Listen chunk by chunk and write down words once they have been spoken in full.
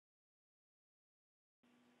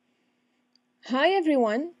Hi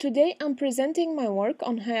everyone, today I'm presenting my work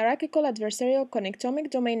on hierarchical adversarial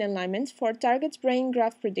connectomic domain alignment for target brain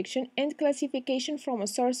graph prediction and classification from a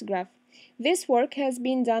source graph. This work has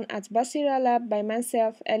been done at Basira Lab by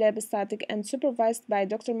myself, Alaa Bessadok, and supervised by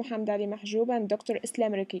Dr. Mohamed Ali Mahjoub and Dr.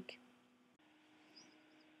 Islam Rakik.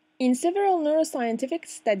 In several neuroscientific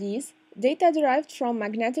studies, data derived from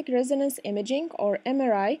magnetic resonance imaging or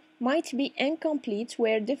MRI might be incomplete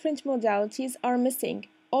where different modalities are missing,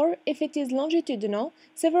 or if it is longitudinal,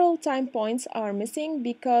 several time points are missing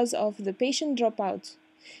because of the patient dropout.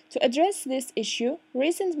 To address this issue,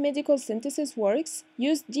 recent medical synthesis works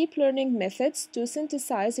use deep learning methods to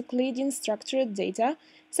synthesize Euclidian structured data,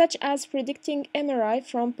 such as predicting MRI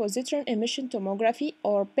from positron emission tomography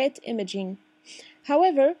or PET imaging.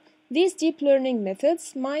 However, these deep learning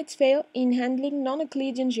methods might fail in handling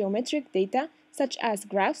non-Euclidean geometric data, such as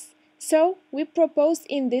graphs, so we proposed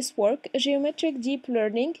in this work a geometric deep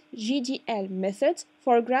learning (GDL) method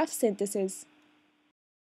for graph synthesis.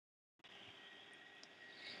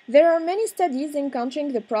 There are many studies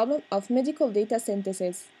encountering the problem of medical data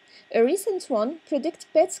synthesis. A recent one predicts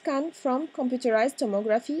PET scan from computerized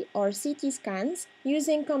tomography or CT scans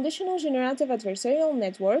using conditional generative adversarial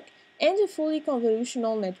network and a fully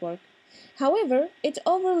convolutional network. However, it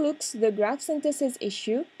overlooks the graph synthesis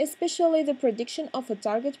issue, especially the prediction of a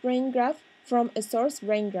target brain graph from a source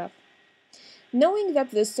brain graph. Knowing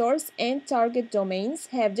that the source and target domains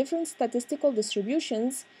have different statistical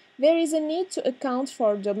distributions, there is a need to account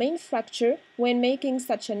for domain fracture when making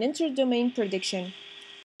such an interdomain prediction.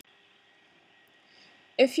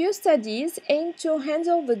 A few studies aim to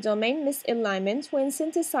handle the domain misalignment when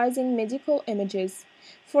synthesizing medical images.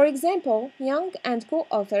 For example, Young and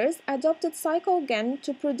co-authors adopted CycleGAN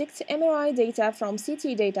to predict MRI data from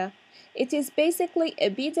CT data. It is basically a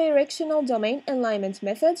bidirectional domain alignment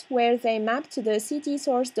method where they mapped the CT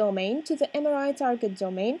source domain to the MRI target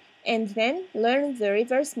domain and then learned the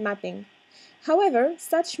reverse mapping. However,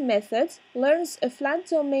 such method learns a flat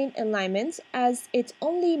domain alignment as it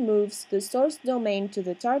only moves the source domain to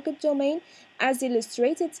the target domain as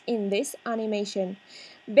illustrated in this animation.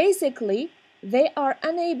 Basically, they are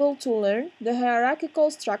unable to learn the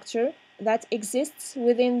hierarchical structure that exists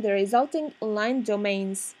within the resulting aligned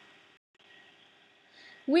domains.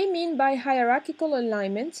 We mean by hierarchical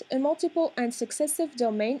alignment a multiple and successive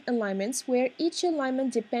domain alignments where each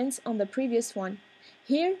alignment depends on the previous one.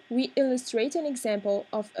 Here, we illustrate an example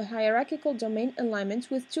of a hierarchical domain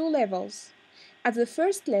alignment with two levels. At the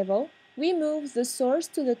first level, we move the source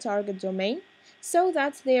to the target domain so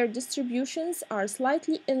that their distributions are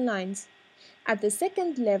slightly aligned. At the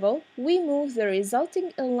second level, we move the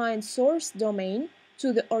resulting aligned source domain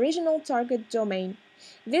to the original target domain.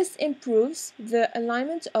 This improves the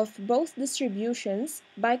alignment of both distributions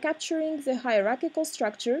by capturing the hierarchical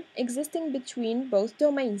structure existing between both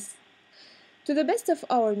domains. To the best of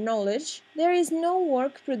our knowledge, there is no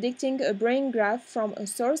work predicting a brain graph from a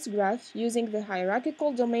source graph using the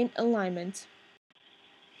hierarchical domain alignment.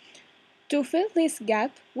 To fill this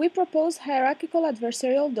gap, we propose hierarchical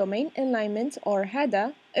adversarial domain alignment or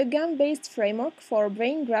HADA, a GAN-based framework for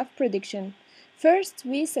brain graph prediction. First,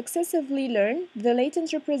 we successively learn the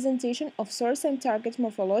latent representation of source and target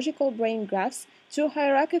morphological brain graphs to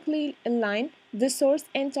hierarchically align the source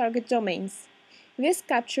and target domains. This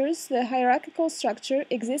captures the hierarchical structure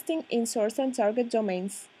existing in source and target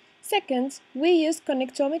domains. Second, we use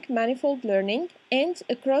connectomic manifold learning and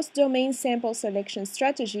a cross-domain sample selection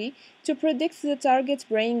strategy to predict the target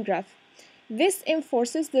brain graph. This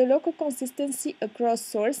enforces the local consistency across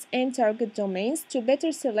source and target domains to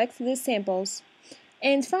better select the samples.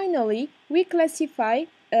 And finally, we classify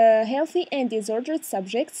healthy and disordered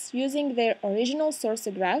subjects using their original source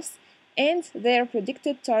graphs and their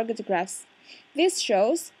predicted target graphs. This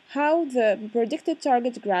shows how the predicted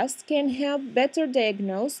target graphs can help better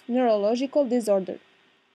diagnose neurological disorder.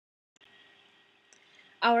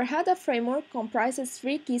 Our HADA framework comprises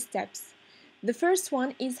three key steps. The first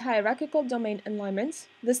one is hierarchical domain alignment,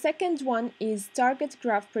 the second one is target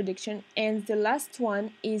graph prediction, and the last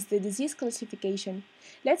one is the disease classification.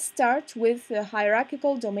 Let's start with the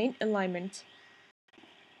hierarchical domain alignment.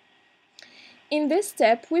 In this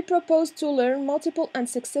step, we propose to learn multiple and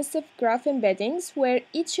successive graph embeddings where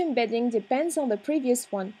each embedding depends on the previous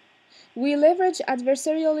one. We leverage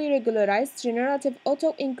adversarially regularized generative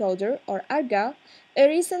autoencoder or ARGA, a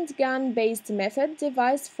recent GAN-based method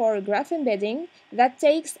devised for graph embedding that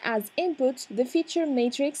takes as input the feature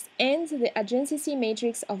matrix and the adjacency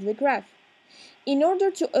matrix of the graph. In order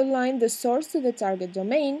to align the source to the target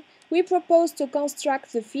domain, we propose to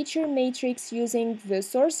construct the feature matrix using the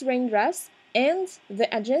source brain graphs and the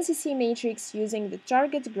adjacency matrix using the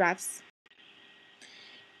target graphs.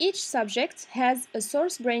 Each subject has a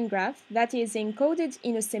source brain graph that is encoded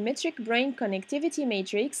in a symmetric brain connectivity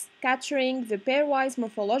matrix capturing the pairwise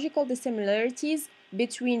morphological dissimilarities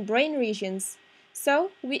between brain regions. So,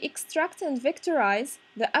 we extract and vectorize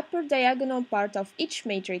the upper diagonal part of each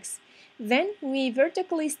matrix. Then, we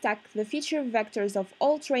vertically stack the feature vectors of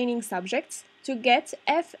all training subjects to get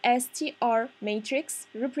FSTR matrix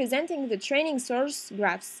representing the training source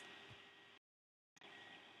graphs.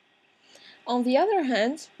 On the other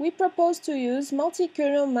hand, we propose to use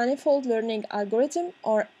multi-kernel manifold learning algorithm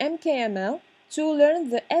or MKML to learn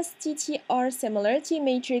the STTR similarity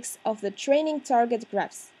matrix of the training target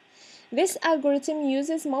graphs. This algorithm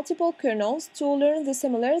uses multiple kernels to learn the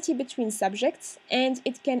similarity between subjects, and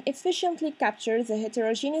it can efficiently capture the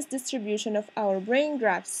heterogeneous distribution of our brain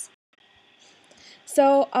graphs.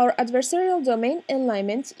 So, our adversarial domain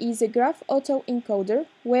alignment is a graph autoencoder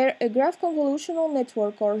where a graph convolutional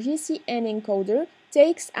network or GCN encoder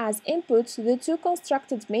takes as input the two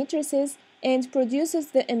constructed matrices and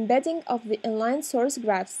produces the embedding of the aligned source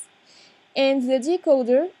graphs. And the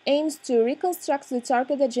decoder aims to reconstruct the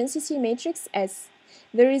target adjacency matrix S.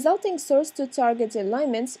 The resulting source-to-target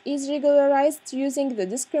alignment is regularized using the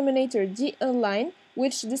discriminator D-align,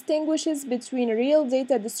 which distinguishes between real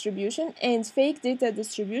data distribution and fake data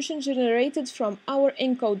distribution generated from our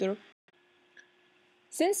encoder.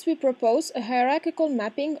 Since we propose a hierarchical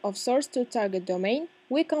mapping of source-to-target domain,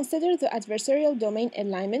 we consider the adversarial domain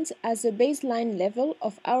alignment as a baseline level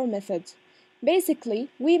of our method. Basically,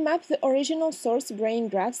 we map the original source brain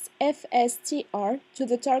graphs FSTR to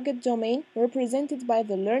the target domain represented by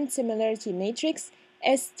the learned similarity matrix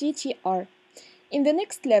STTR. In the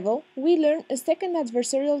next level, we learn a second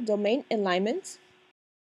adversarial domain alignment,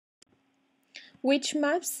 which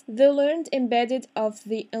maps the learned embedded of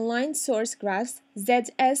the aligned source graphs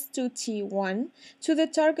ZS2T1 to the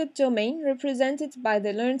target domain represented by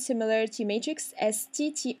the learned similarity matrix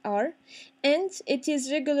STTR, and it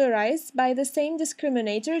is regularized by the same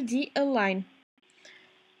discriminator D-align.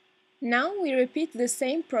 Now we repeat the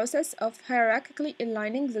same process of hierarchically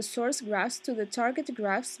aligning the source graphs to the target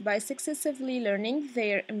graphs by successively learning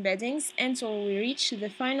their embeddings until we reach the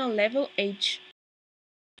final level H.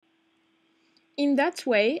 In that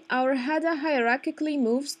way, our HADA hierarchically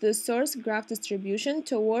moves the source graph distribution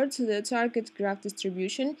towards the target graph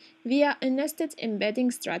distribution via a nested embedding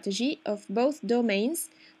strategy of both domains,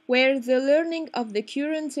 where the learning of the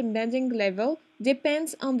current embedding level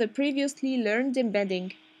depends on the previously learned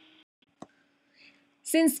embedding.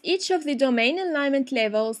 Since each of the domain alignment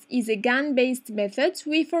levels is a GAN-based method,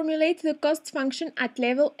 we formulate the cost function at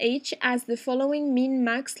level H as the following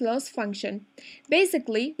min-max loss function.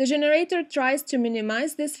 Basically, the generator tries to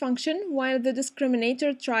minimize this function while the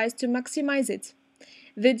discriminator tries to maximize it.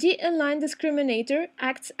 The D-align discriminator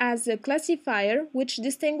acts as a classifier which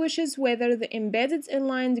distinguishes whether the embedded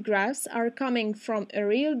aligned graphs are coming from a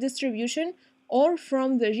real distribution or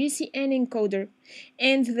from the GCN encoder,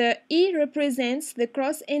 and the E represents the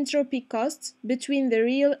cross-entropy costs between the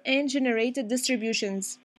real and generated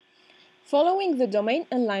distributions. Following the domain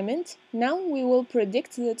alignment, now we will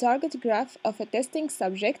predict the target graph of a testing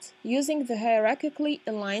subject using the hierarchically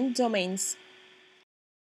aligned domains.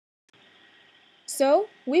 So,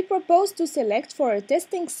 we propose to select for a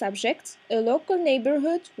testing subject a local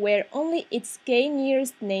neighborhood where only its k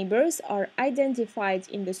nearest neighbors are identified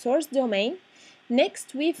in the source domain.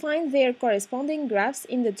 Next, we find their corresponding graphs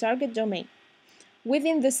in the target domain.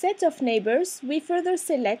 Within the set of neighbors, we further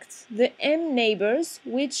select the M neighbors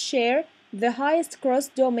which share the highest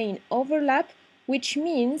cross-domain overlap, which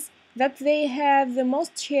means that they have the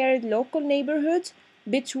most shared local neighborhood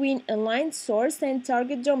between aligned source and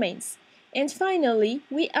target domains. And finally,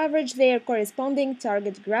 we average their corresponding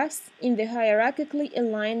target graphs in the hierarchically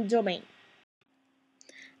aligned domain.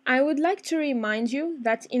 I would like to remind you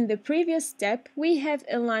that in the previous step, we have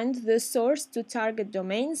aligned the source to target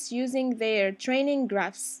domains using their training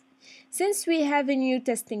graphs. Since we have a new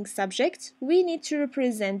testing subject, we need to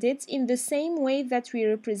represent it in the same way that we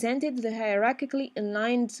represented the hierarchically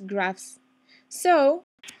aligned graphs. So,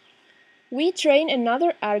 we train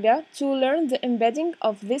another ARGA to learn the embedding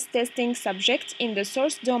of this testing subject in the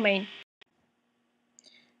source domain.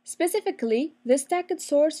 Specifically, the stacked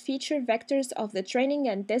source feature vectors of the training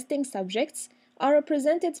and testing subjects are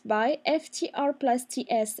represented by FTR plus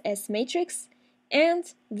TSS matrix,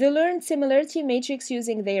 and the learned similarity matrix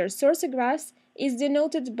using their source graphs is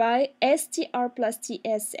denoted by STR plus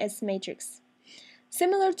TSS matrix.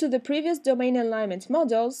 Similar to the previous domain alignment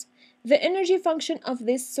models, the energy function of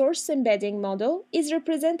this source embedding model is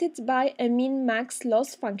represented by a min-max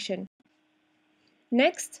loss function.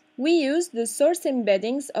 Next, we use the source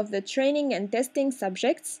embeddings of the training and testing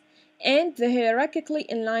subjects and the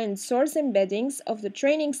hierarchically aligned source embeddings of the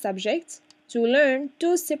training subjects to learn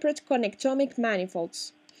two separate connectomic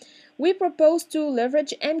manifolds. We propose to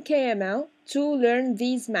leverage MKML to learn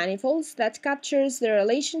these manifolds that captures the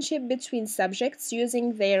relationship between subjects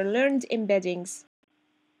using their learned embeddings.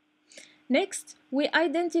 Next, we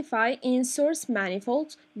identify in source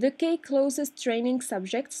manifold the k closest training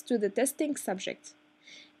subjects to the testing subject.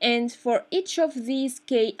 And for each of these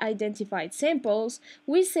k identified samples,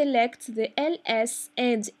 we select the LS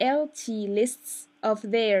and LT lists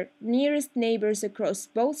of their nearest neighbors across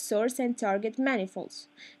both source and target manifolds.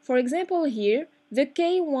 For example, here, the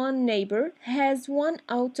K1 neighbor has 1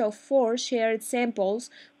 out of 4 shared samples,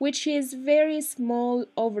 which is very small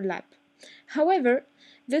overlap. However,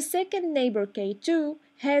 the second neighbor K2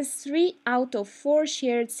 has 3 out of 4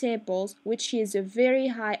 shared samples, which is a very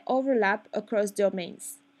high overlap across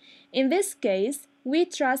domains. In this case, we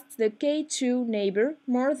trust the K2 neighbor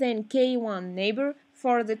more than K1 neighbor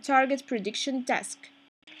for the target prediction task.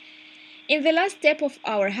 In the last step of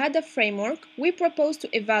our HADA framework, we propose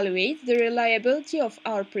to evaluate the reliability of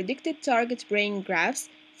our predicted target brain graphs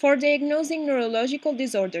for diagnosing neurological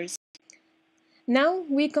disorders. Now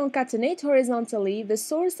we concatenate horizontally the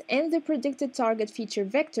source and the predicted target feature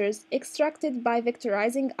vectors extracted by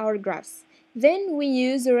vectorizing our graphs. Then we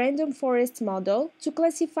use a random forest model to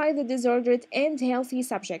classify the disordered and healthy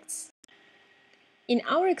subjects. In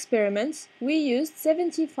our experiments, we used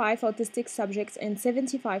 75 autistic subjects and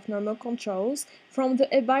 75 normal controls from the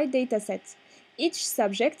abide dataset. Each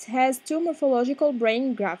subject has two morphological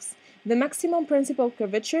brain graphs, the maximum principal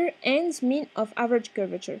curvature and mean of average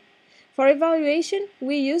curvature. For evaluation,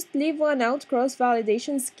 we used leave one out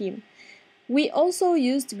cross-validation scheme. We also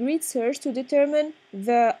used grid search to determine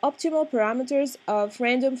the optimal parameters of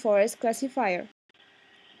random forest classifier.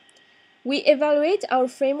 We evaluate our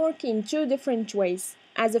framework in two different ways.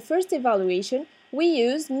 As a first evaluation, we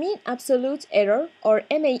use mean absolute error, or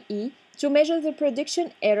MAE, to measure the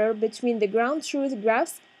prediction error between the ground truth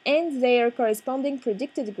graphs and their corresponding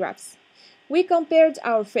predicted graphs. We compared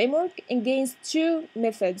our framework against two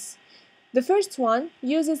methods. The first one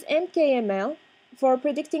uses MKML for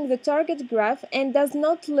predicting the target graph and does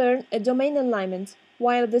not learn a domain alignment,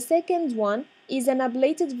 while the second one is an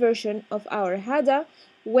ablated version of our HADA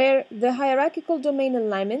where the hierarchical domain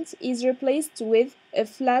alignment is replaced with a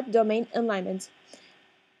flat domain alignment.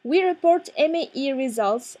 We report MAE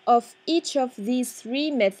results of each of these three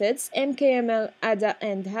methods, MKML, ADA,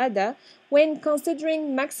 and HADA, when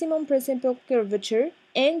considering maximum principal curvature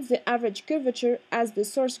and the average curvature as the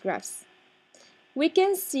source graphs. We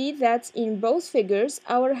can see that in both figures,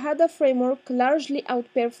 our HADA framework largely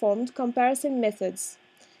outperformed comparison methods.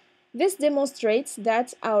 This demonstrates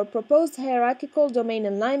that our proposed hierarchical domain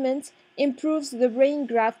alignment improves the brain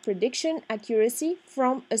graph prediction accuracy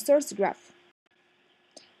from a source graph.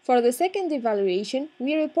 For the second evaluation,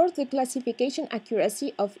 we report the classification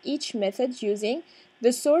accuracy of each method using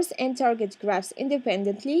the source and target graphs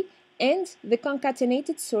independently and the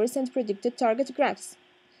concatenated source and predicted target graphs.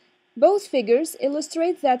 Both figures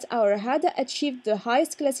illustrate that our HADA achieved the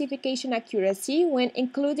highest classification accuracy when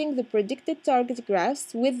including the predicted target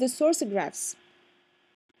graphs with the source graphs.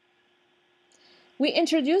 We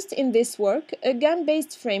introduced in this work a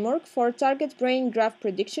GAN-based framework for target brain graph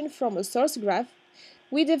prediction from a source graph.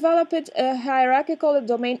 We developed a hierarchical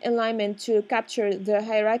domain alignment to capture the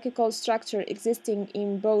hierarchical structure existing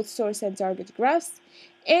in both source and target graphs,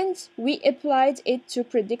 and we applied it to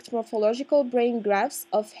predict morphological brain graphs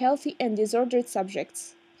of healthy and disordered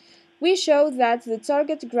subjects. We show that the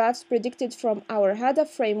target graphs predicted from our HADA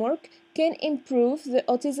framework can improve the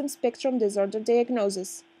autism spectrum disorder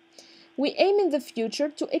diagnosis. We aim in the future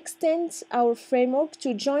to extend our framework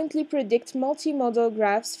to jointly predict multimodal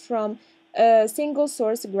graphs from a single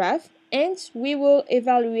source graph, and we will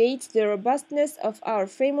evaluate the robustness of our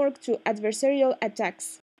framework to adversarial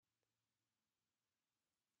attacks.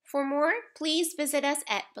 For more, please visit us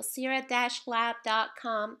at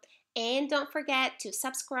basira-lab.com and don't forget to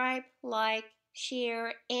subscribe, like,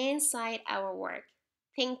 share, and cite our work.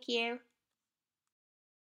 Thank you.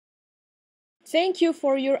 Thank you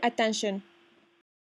for your attention.